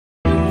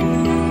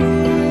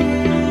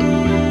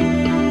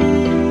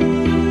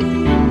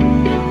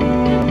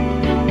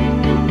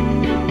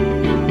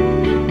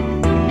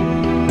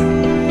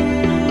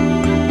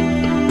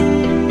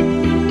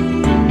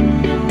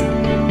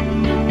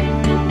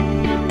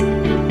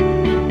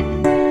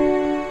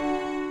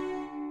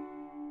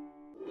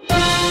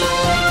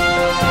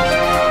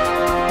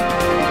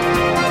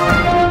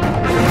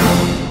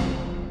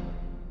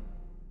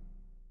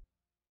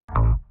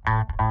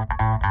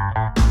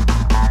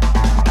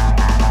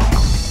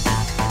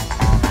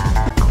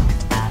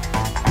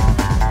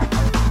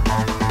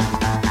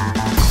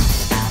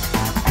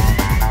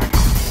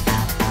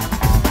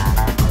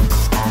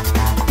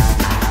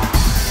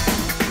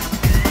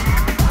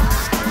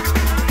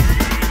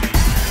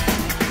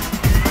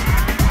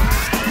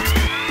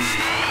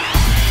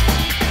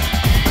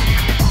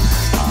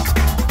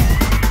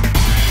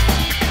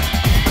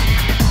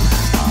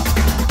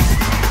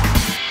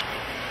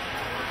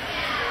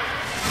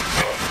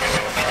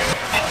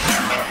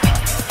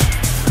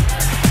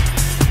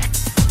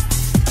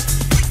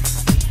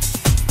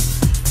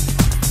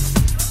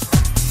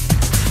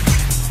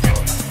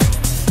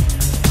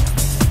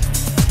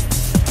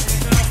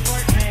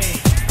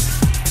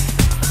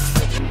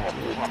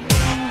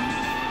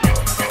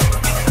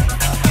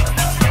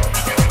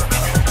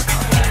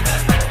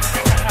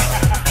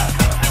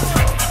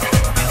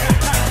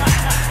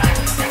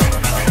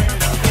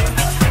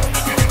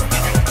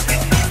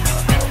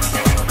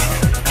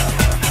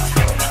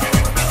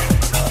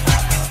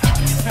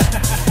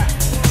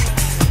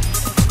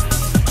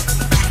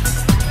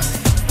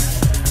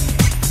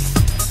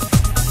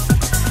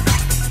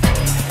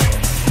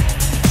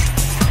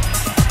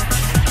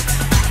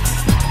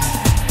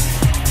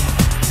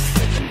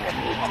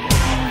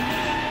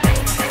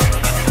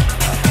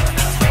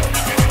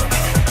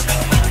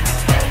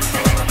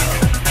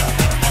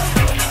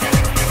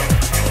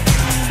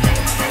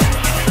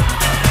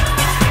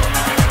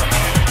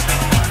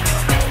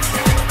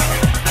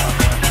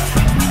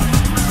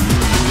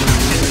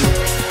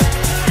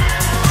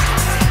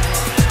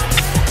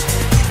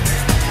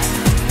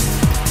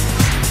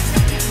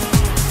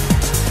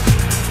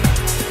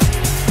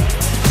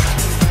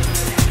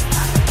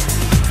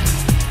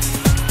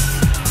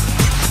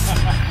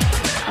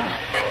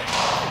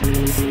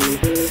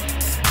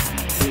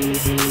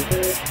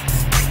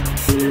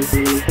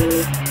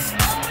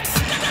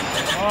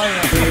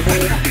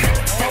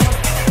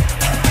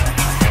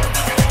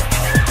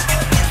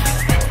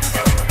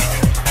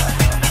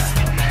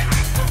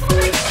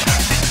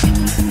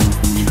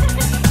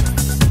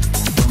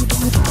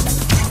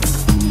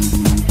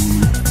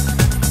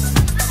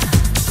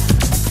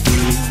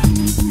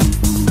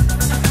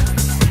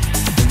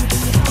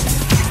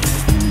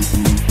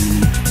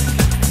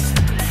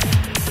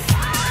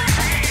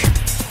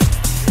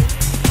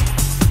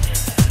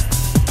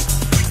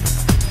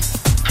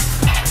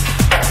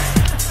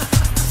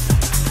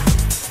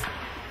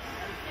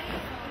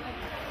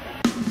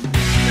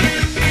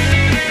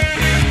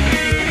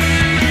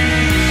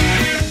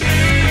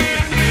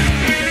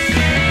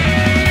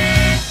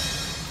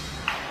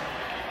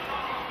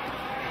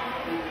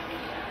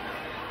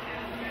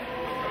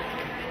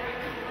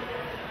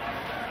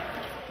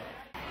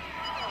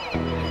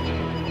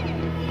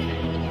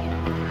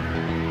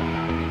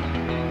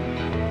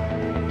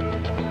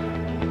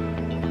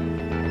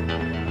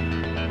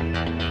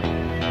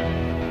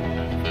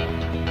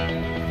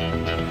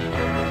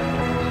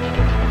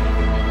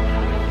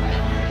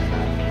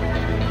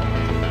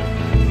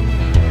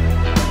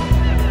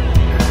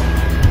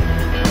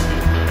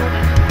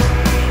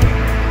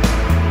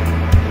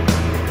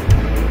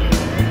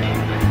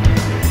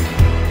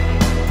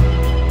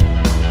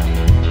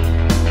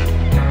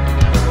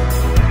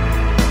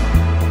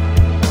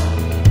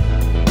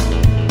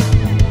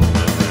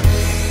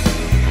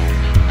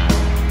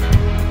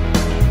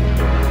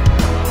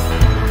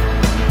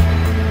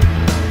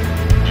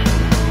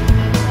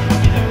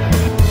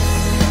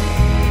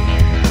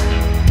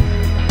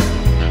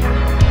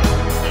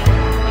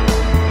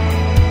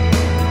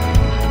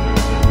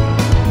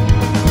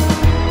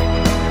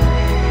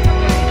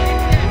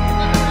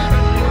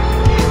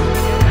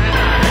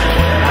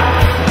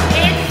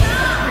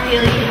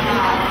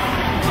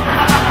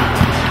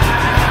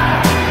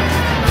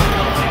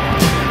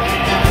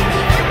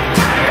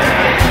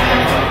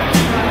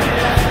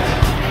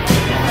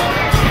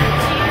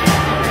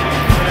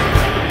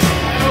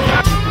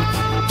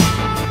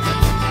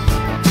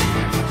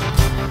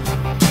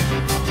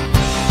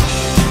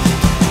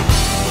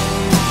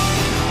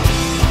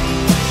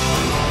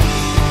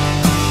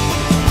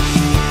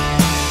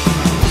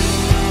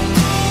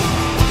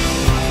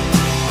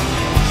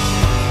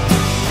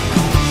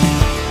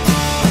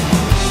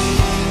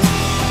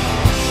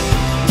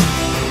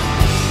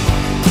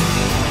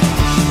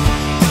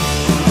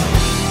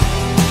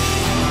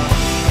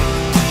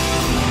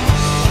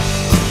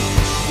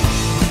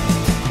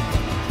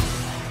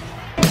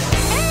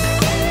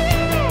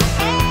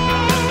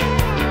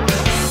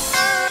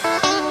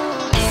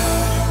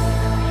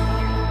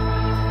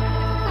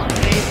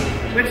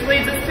Which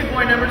leads us to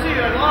point number 2.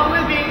 Along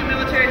with being a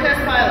military test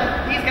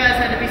pilot, these guys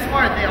had to be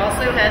smart. They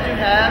also had to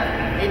have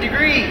a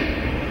degree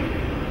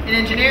in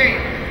engineering.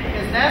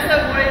 Because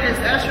NASA wanted its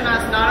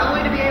astronauts not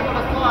only to be able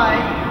to fly,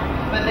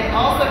 but they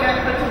also got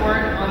to put to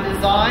work on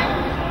design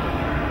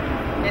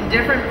and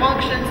different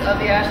functions of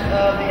the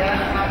astronaut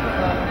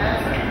of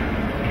NASA.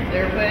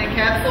 They were putting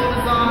capsule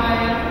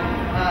design,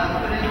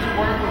 put into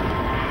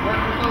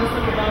working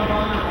closely with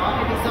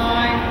rocket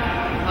design,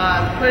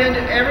 put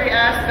into every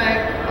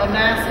aspect of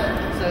NASA.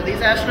 So these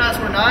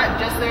astronauts were not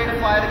just there to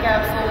fly the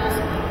capsules,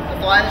 to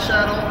fly the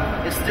shuttle.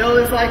 It still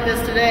is like this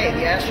today.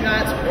 The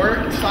astronauts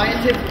work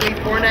scientifically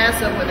for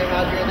NASA when they're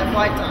not during their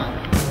flight time.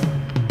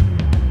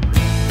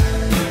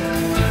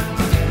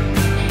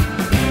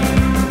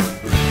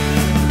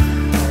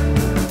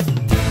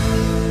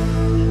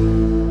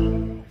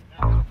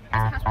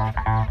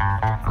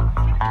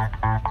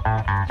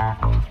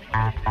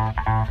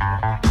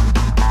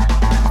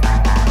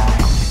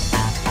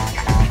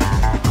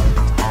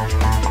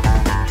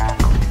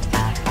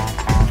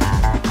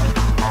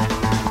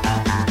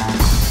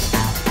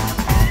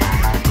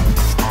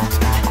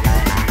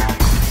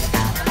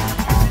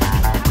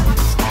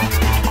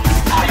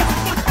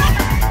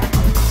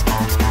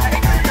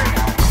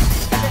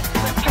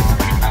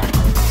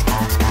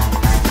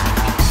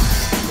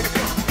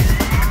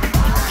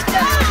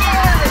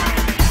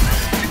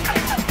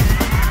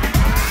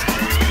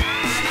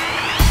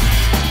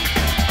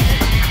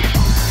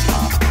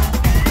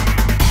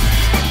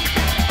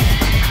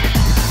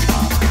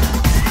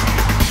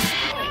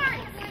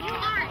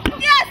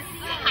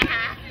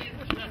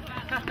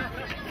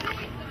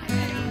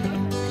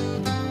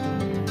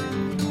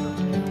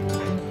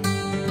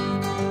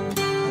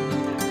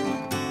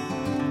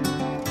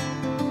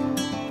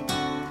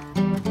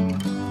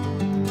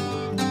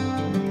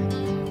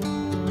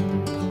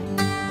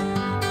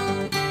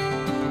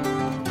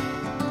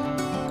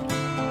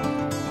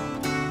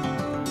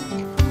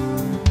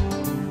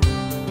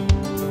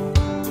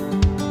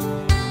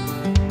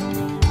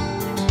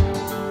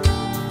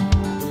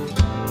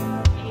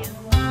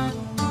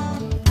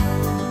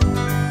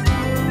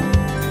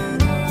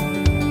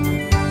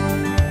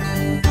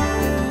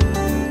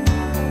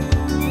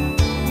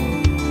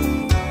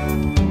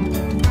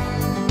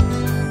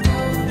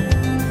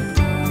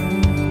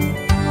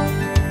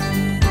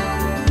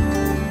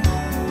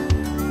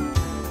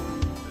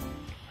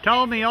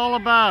 Tell me all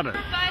about it.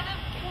 By the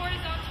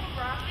horizontal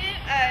rocket,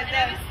 and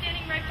I was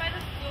standing right by the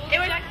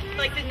fuel injectors. It was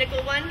like the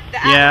nickel one, the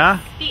Atlas. Yeah.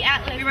 The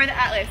Atlas. We were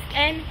the Atlas.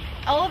 And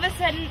all of a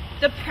sudden,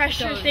 the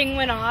pressure thing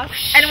went off,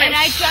 and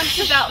I jumped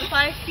about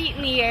 5 feet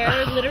in the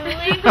air,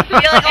 literally. We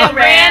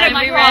ran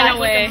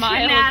away.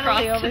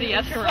 Across to the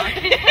other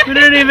rocket. We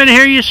didn't even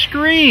hear you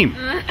scream.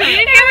 You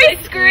didn't hear me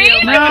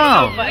scream?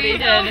 No.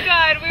 Oh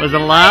God. Was it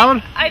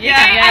loud? I think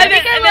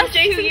I lost 2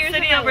 years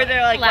sitting over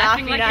there like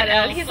laughing at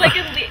us. He's like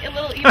a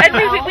little evil.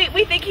 And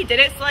we think he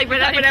did it, so like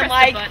we're up and I'm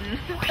like,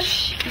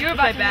 you were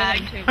about my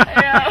bag.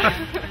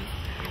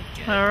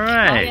 All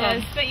right.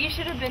 Yes, but you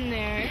should have been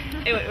there.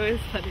 It was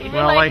funny. We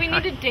were like, we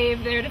needed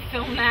Dave there to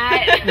film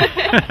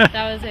that.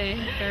 That was a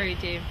very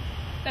Dave.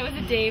 That was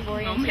a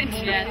Dave-oriented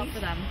moment for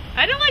them.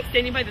 I don't like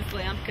standing by this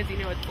lamp because you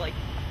know it's like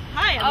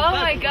high on the Oh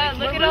button. my God!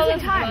 Look at all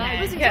those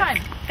time. Losing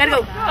time. Gotta go.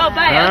 Oh,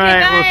 bye. All Okay,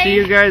 right, bye. we'll see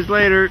you guys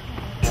later.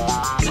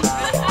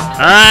 All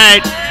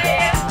right.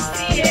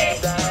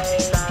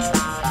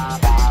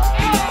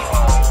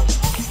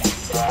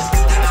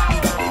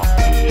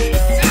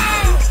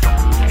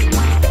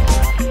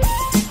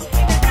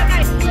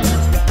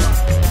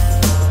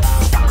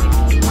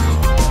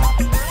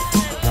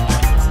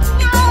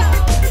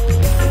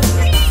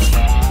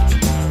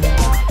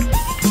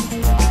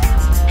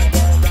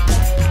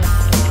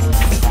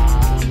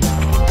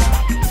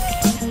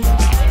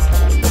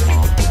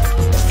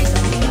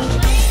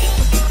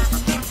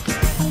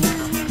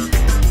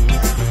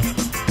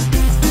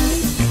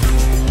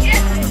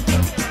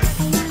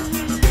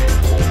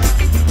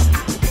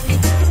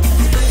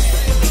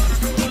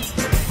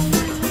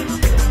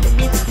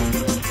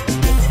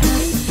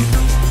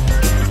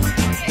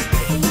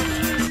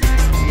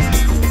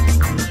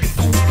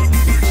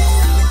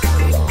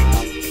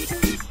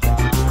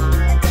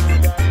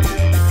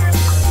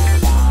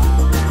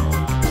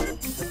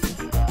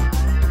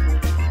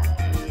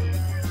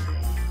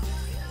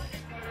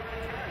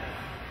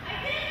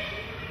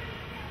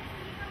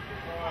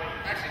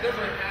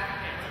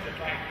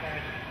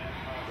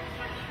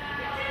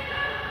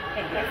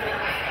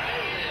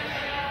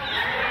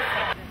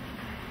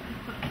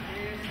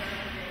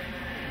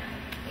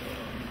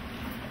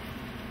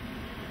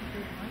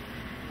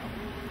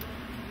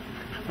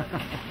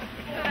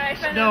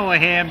 No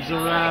hams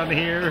around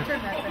here.